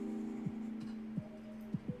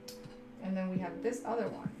 And then we have this other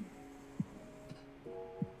one.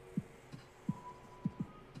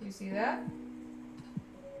 You see that?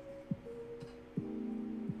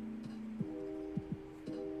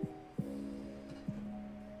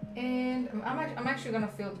 And I'm actually gonna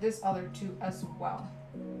fill this other two as well.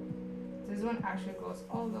 This one actually goes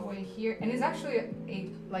all the way here, and it's actually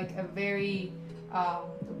a very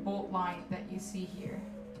bold line that you see here.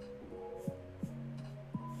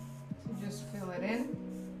 So just fill it in.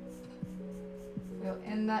 Fill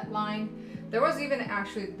in that line. There was even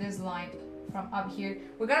actually this line from up here.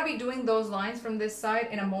 We're gonna be doing those lines from this side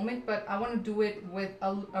in a moment, but I want to do it with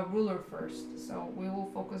a ruler first. So we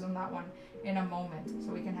will focus on that one in a moment,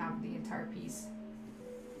 so we can have the entire piece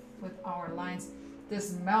with our lines. The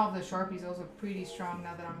smell of the Sharpie is also pretty strong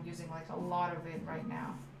now that I'm using like a lot of it right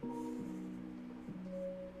now.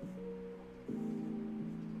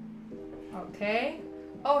 Okay.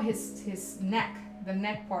 Oh, his neck, the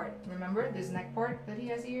neck part. Remember this neck part that he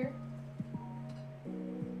has here?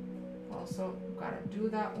 Also gotta do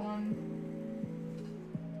that one.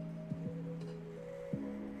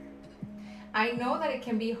 I know that it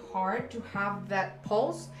can be hard to have that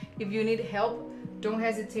pulse. If you need help, don't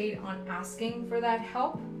hesitate on asking for that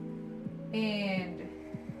help. And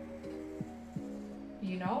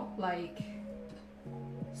you know, like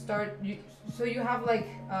so you have like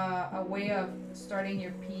a way of starting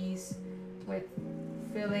your piece with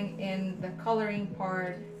filling in the coloring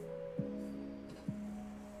part.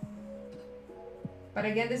 But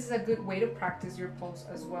again, this is a good way to practice your pulse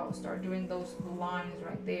as well. Start doing those lines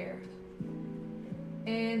right there.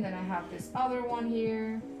 And then I have this other one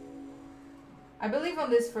here. I believe on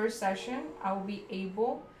this first session, I will be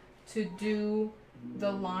able to do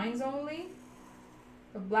the lines only.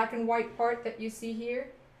 The black and white part that you see here.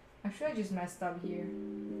 Actually, I just messed up here.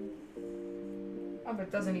 Oh, but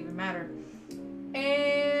it doesn't even matter.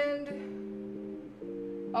 And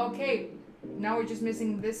okay, now we're just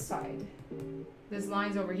missing this side. These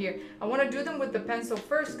lines over here. I want to do them with the pencil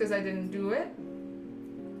first because I didn't do it.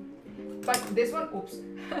 But this one, oops,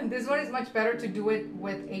 this one is much better to do it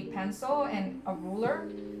with a pencil and a ruler,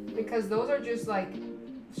 because those are just like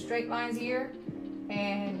straight lines here.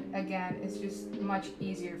 And again, it's just much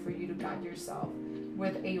easier for you to guide yourself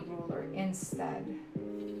with a ruler instead.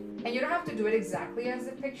 And you don't have to do it exactly as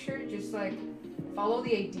the picture, just like follow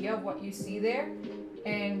the idea of what you see there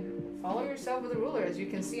and follow yourself with a ruler. As you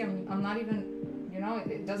can see, I'm not even, you know,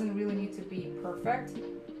 it doesn't really need to be perfect.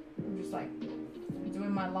 I'm just like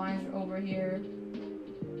doing my lines over here,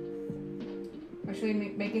 actually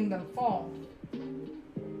making them fall. And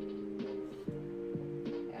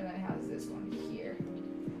then it has this one here.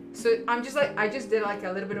 So I'm just like, I just did like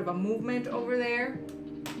a little bit of a movement over there.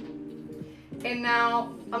 And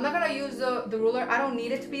now I'm not gonna use the ruler. I don't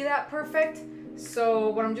need it to be that perfect. So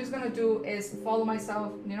what I'm just gonna do is follow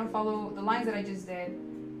myself, you know, follow the lines that I just did,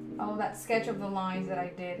 follow that sketch of the lines that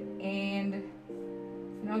I did, and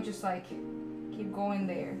you know, just like keep going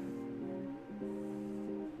there.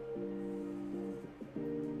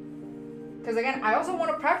 Because again, I also want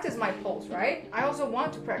to practice my pulse, right? I also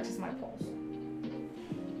want to practice my pulse.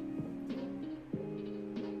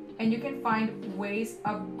 And you can find ways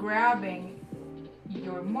of grabbing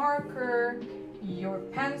your marker, your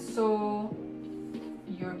pencil,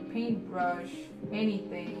 your paintbrush,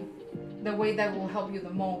 anything, the way that will help you the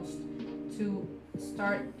most to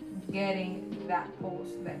start getting that pulse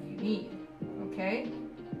that you need, okay?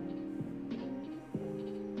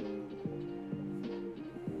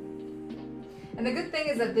 And the good thing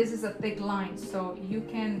is that this is a thick line, so you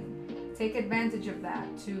can take advantage of that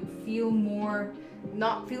to feel more,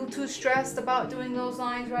 not feel too stressed about doing those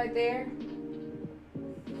lines right there.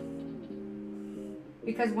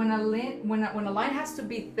 Because when a line has to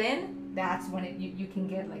be thin, that's when you can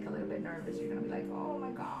get like a little bit nervous. You're gonna be like, oh my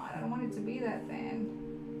God, I don't want it to be that thin.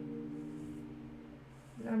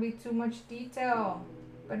 It's gonna be too much detail.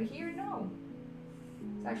 But here, no.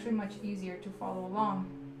 It's actually much easier to follow along.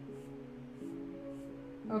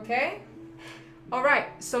 Okay? All right,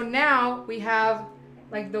 so now we have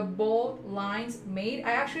like the bold lines made.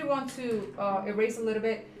 I actually want to erase a little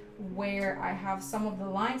bit where I have some of the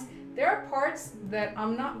lines. There are parts that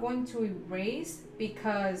I'm not going to erase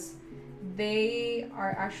because they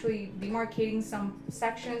are actually demarcating some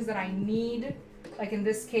sections that I need. Like in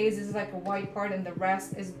this case, this is like a white part and the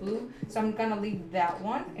rest is blue. So I'm gonna leave that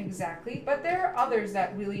one, exactly. But there are others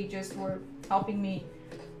that really just were helping me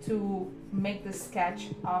to make the sketch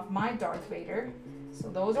of my Darth Vader. So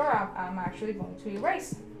those are I'm actually going to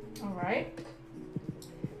erase, all right?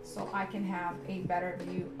 So I can have a better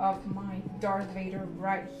view of my Darth Vader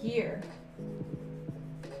right here.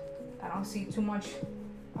 I don't see too much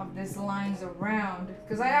of these lines around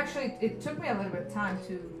because it took me a little bit of time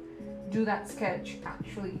to do that sketch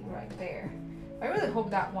actually right there. I really hope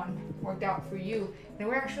that one worked out for you. And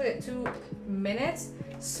we're actually at 2 minutes.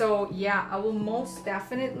 So yeah, I will most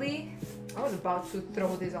definitely, I was about to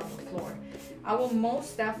throw this on the floor. I will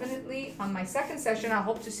most definitely, on my second session, I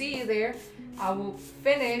hope to see you there. I will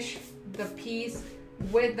finish the piece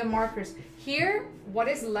with the markers. Here, what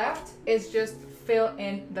is left is just fill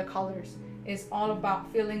in the colors. It's all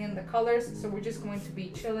about filling in the colors. So we're just going to be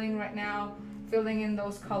chilling right now, filling in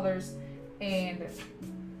those colors and,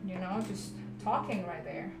 you know, just talking right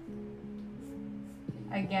there.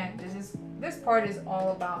 Again, this part is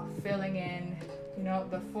all about filling in, you know,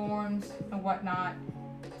 the forms and whatnot.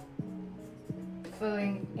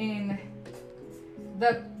 Filling in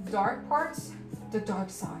the dark parts, the dark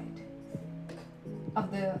side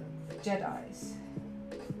of the Jedis.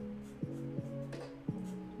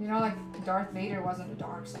 You know, like Darth Vader wasn't the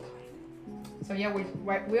dark side. So yeah, we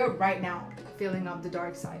are right now filling up the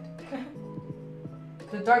dark side.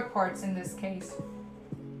 The dark parts in this case.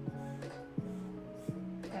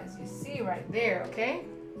 As as you see right there, okay?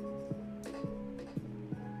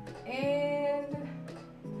 And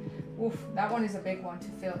oof, that one is a big one to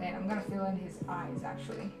fill in. I'm gonna fill in his eyes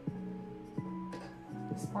actually.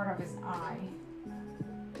 This part of his eye.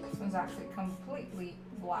 This one's actually completely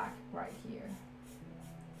black right here.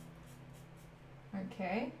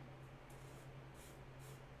 Okay.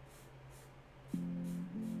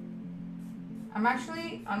 I'm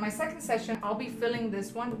actually, on my second session, I'll be filling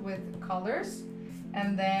this one with colors,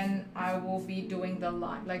 and then I will be doing the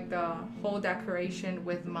line, like the whole decoration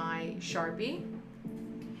with my Sharpie.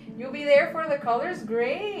 You'll be there for the colors?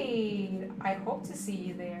 Great! I hope to see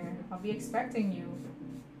you there. I'll be expecting you.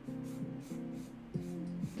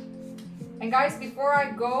 And guys, before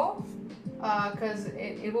I go, because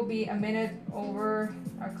it will be a minute over,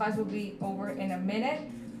 our class will be over in a minute,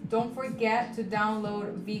 don't forget to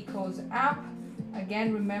download Veeko's app.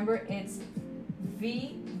 Again, remember it's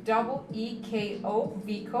Veeko,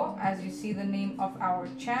 Veeko, as you see the name of our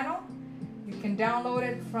channel. You can download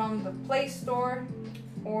it from the Play Store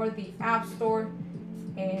or the App Store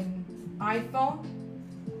in iPhone.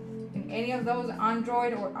 In any of those,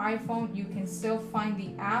 Android or iPhone, you can still find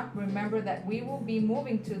the app. Remember that we will be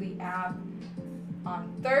moving to the app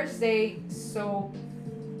on Thursday, so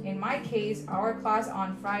in my case, our class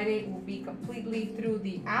on Friday will be completely through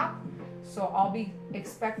the app. So I'll be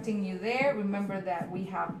expecting you there. Remember that we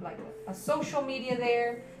have like a social media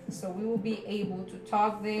there. So we will be able to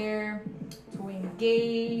talk there, to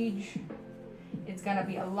engage. It's gonna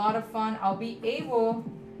be a lot of fun. I'll be able,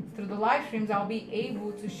 through the live streams, I'll be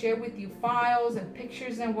able to share with you files and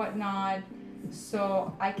pictures and whatnot.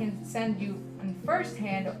 So I can send you in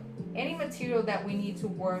firsthand any material that we need to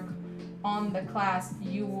work on the class.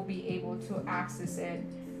 You will be able to access it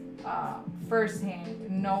firsthand,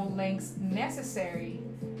 no links necessary.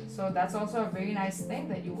 So that's also a very nice thing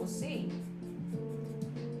that you will see.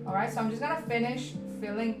 All right, so I'm just gonna finish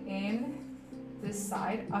filling in this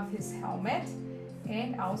side of his helmet,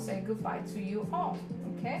 and I'll say goodbye to you all,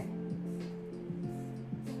 okay?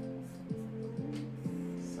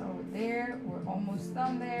 So there, we're almost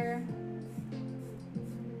done there.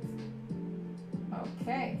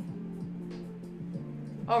 Okay.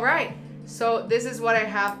 All right, so this is what I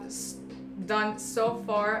have done so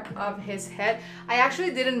far of his head. I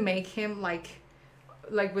actually didn't make him like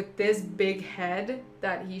with this big head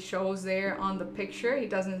that he shows there on the picture. He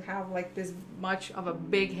doesn't have like this much of a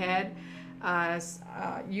big head as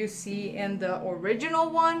you see in the original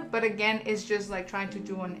one, but again, it's just like trying to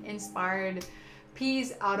do an inspired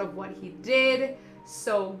piece out of what he did.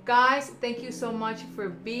 So guys, thank you so much for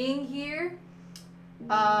being here.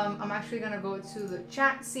 I'm actually gonna go to the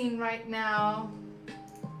chat scene right now.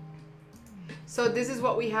 So this is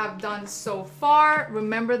what we have done so far.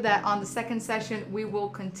 Remember that on the second session, we will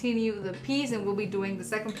continue the piece and we'll be doing the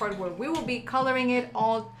second part where we will be coloring it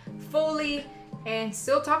all fully and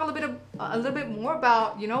still talk a little bit more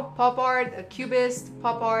about, you know, pop art, cubist,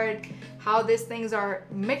 pop art, how these things are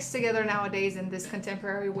mixed together nowadays in this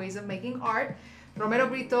contemporary ways of making art. Romero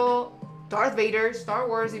Britto, Darth Vader, Star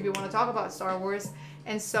Wars, if you want to talk about Star Wars.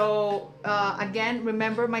 And so again,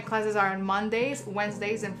 remember my classes are on Mondays,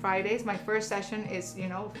 Wednesdays, and Fridays. My first session is, you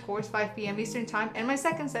know, of course, 5 p.m. Eastern time, and my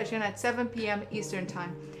second session at 7 p.m. Eastern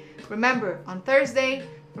time. Remember, on Thursday,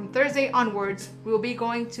 from Thursday onwards, we'll be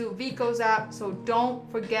going to Veeko's app, so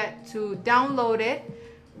don't forget to download it.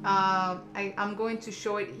 I'm going to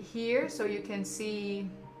show it here so you can see,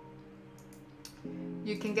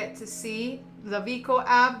 you can get to see the Veeko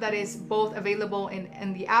app that is both available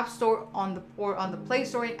in the App Store or on the Play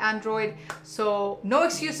Store in Android. So no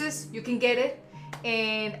excuses, you can get it,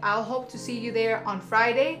 and I'll hope to see you there on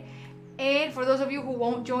Friday. And for those of you who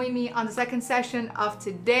won't join me on the second session of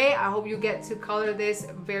today, I hope you get to color this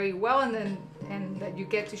very well, and that you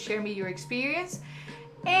get to share me your experience.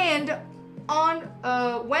 And on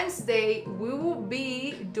Wednesday, we will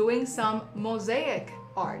be doing some mosaic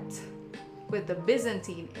art with the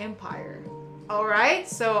Byzantine Empire. All right,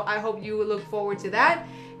 so I hope you look forward to that.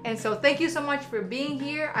 And so thank you so much for being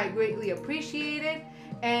here. I greatly appreciate it.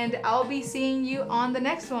 And I'll be seeing you on the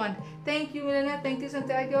next one. Thank you, Milena. Thank you,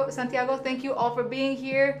 Santiago. Thank you all for being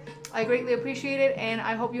here. I greatly appreciate it. And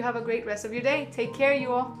I hope you have a great rest of your day. Take care,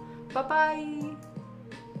 you all. Bye-bye.